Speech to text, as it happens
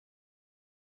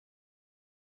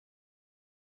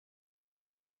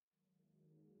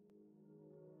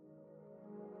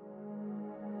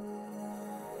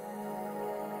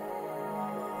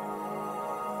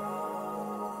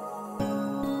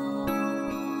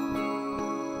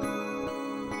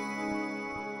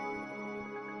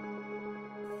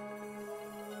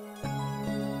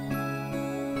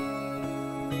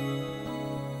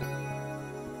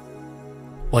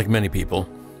Like many people,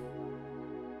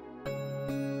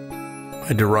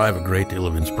 I derive a great deal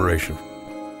of inspiration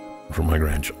from my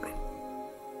grandchildren.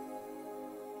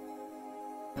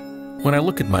 When I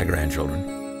look at my grandchildren,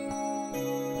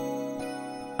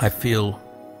 I feel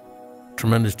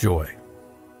tremendous joy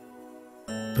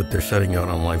that they're setting out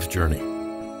on life's journey.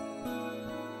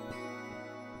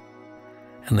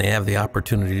 And they have the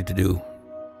opportunity to do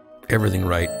everything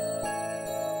right,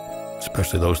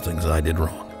 especially those things I did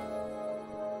wrong.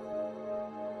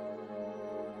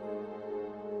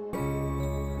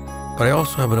 But I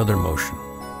also have another emotion.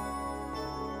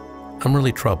 I'm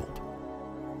really troubled.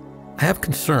 I have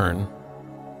concern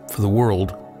for the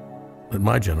world that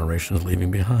my generation is leaving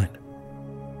behind.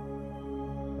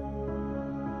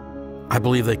 I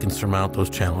believe they can surmount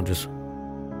those challenges.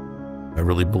 I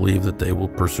really believe that they will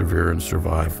persevere and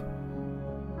survive.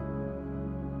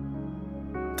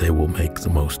 They will make the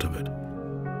most of it.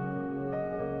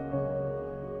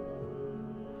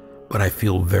 But I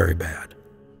feel very bad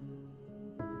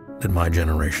that my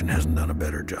generation hasn't done a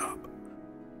better job.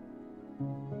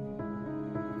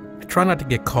 I try not to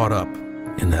get caught up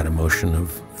in that emotion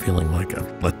of feeling like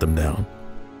I've let them down.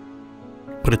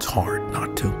 But it's hard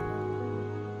not to,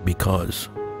 because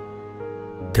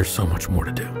there's so much more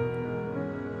to do.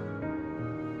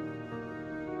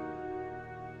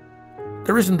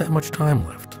 There isn't that much time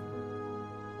left.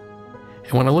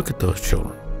 And when I look at those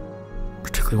children,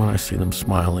 particularly when I see them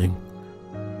smiling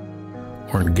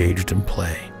or engaged in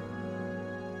play,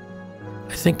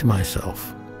 I think to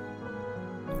myself,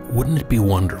 wouldn't it be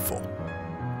wonderful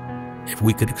if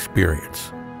we could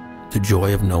experience the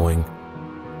joy of knowing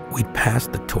we'd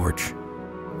passed the torch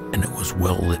and it was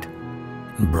well lit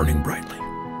and burning brightly?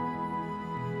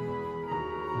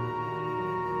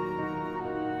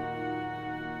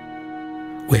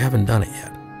 We haven't done it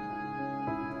yet,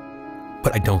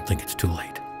 but I don't think it's too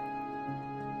late.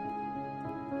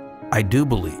 I do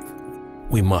believe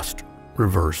we must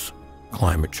reverse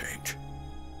climate change,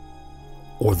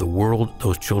 or the world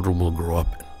those children will grow up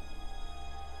in,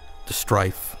 the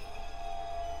strife,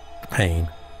 the pain,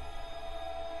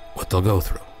 what they'll go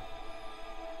through,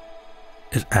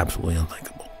 is absolutely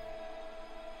unthinkable.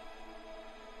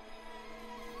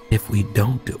 If we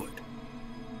don't do it,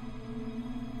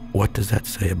 what does that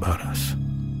say about us?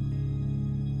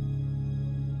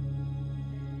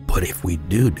 But if we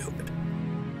do it,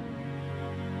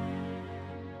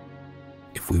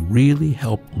 if we really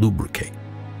help lubricate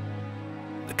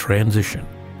the transition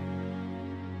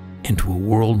into a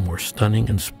world more stunning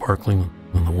and sparkling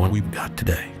than the one we've got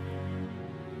today,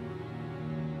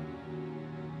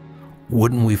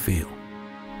 wouldn't we feel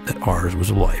that ours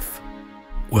was a life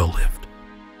well lived?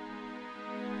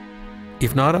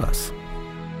 If not us,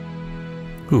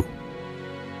 who?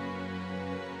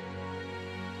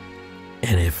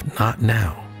 And if not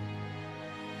now,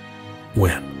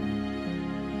 when?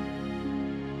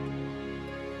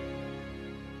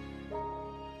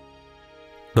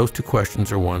 Those two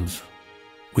questions are ones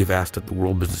we've asked at the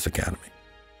World Business Academy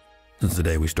since the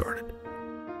day we started.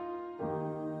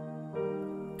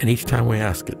 And each time we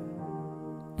ask it,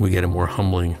 we get a more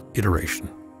humbling iteration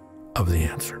of the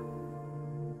answer.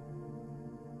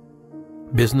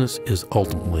 Business is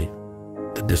ultimately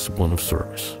the discipline of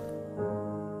service.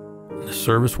 And the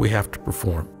service we have to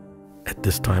perform at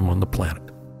this time on the planet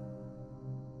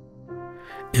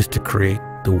is to create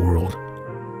the world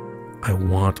I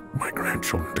want my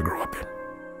grandchildren to grow up in.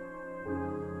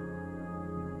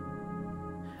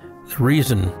 The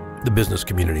reason the business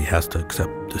community has to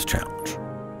accept this challenge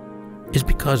is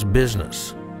because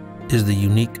business is the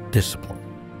unique discipline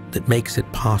that makes it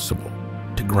possible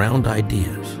to ground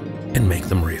ideas and make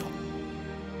them real.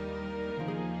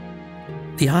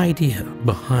 The idea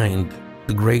behind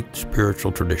the great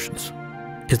spiritual traditions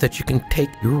is that you can take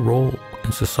your role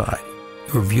in society,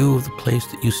 your view of the place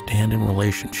that you stand in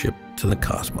relationship to the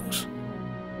cosmos,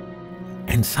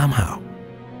 and somehow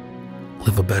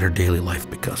live a better daily life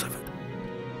because of it.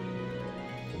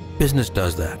 Business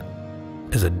does that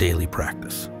as a daily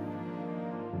practice.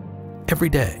 Every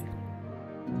day,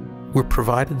 we're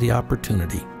provided the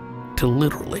opportunity to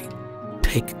literally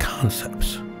take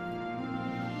concepts,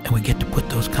 and we get to put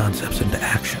those concepts into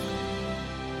action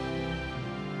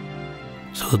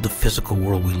so that the physical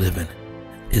world we live in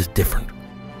is different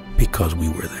because we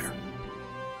were there.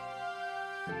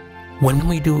 When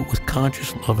we do it with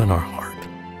conscious love in our heart,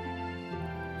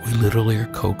 we literally are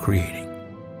co-creating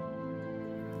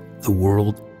the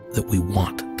world that we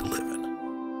want to live in.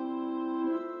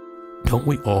 Don't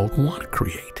we all want to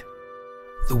create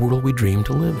the world we dream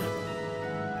to live in?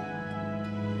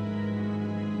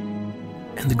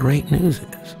 And the great news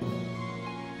is,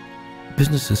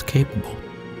 business is capable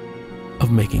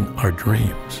of making our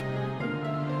dreams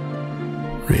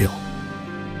real.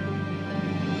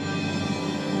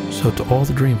 So to all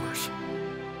the dreamers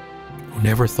who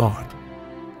never thought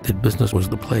that business was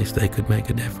the place they could make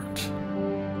a difference,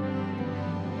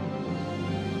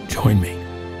 join me.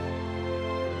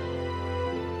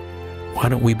 Why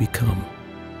don't we become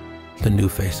the new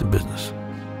face of business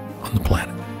on the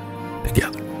planet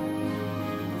together?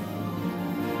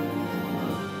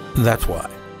 That's why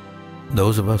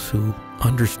those of us who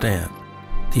understand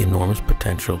the enormous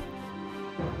potential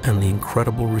and the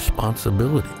incredible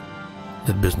responsibility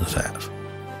that business has,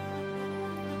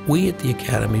 we at the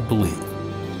Academy believe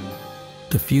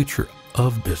the future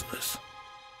of business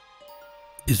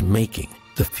is making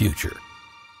the future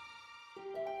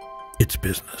its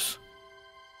business.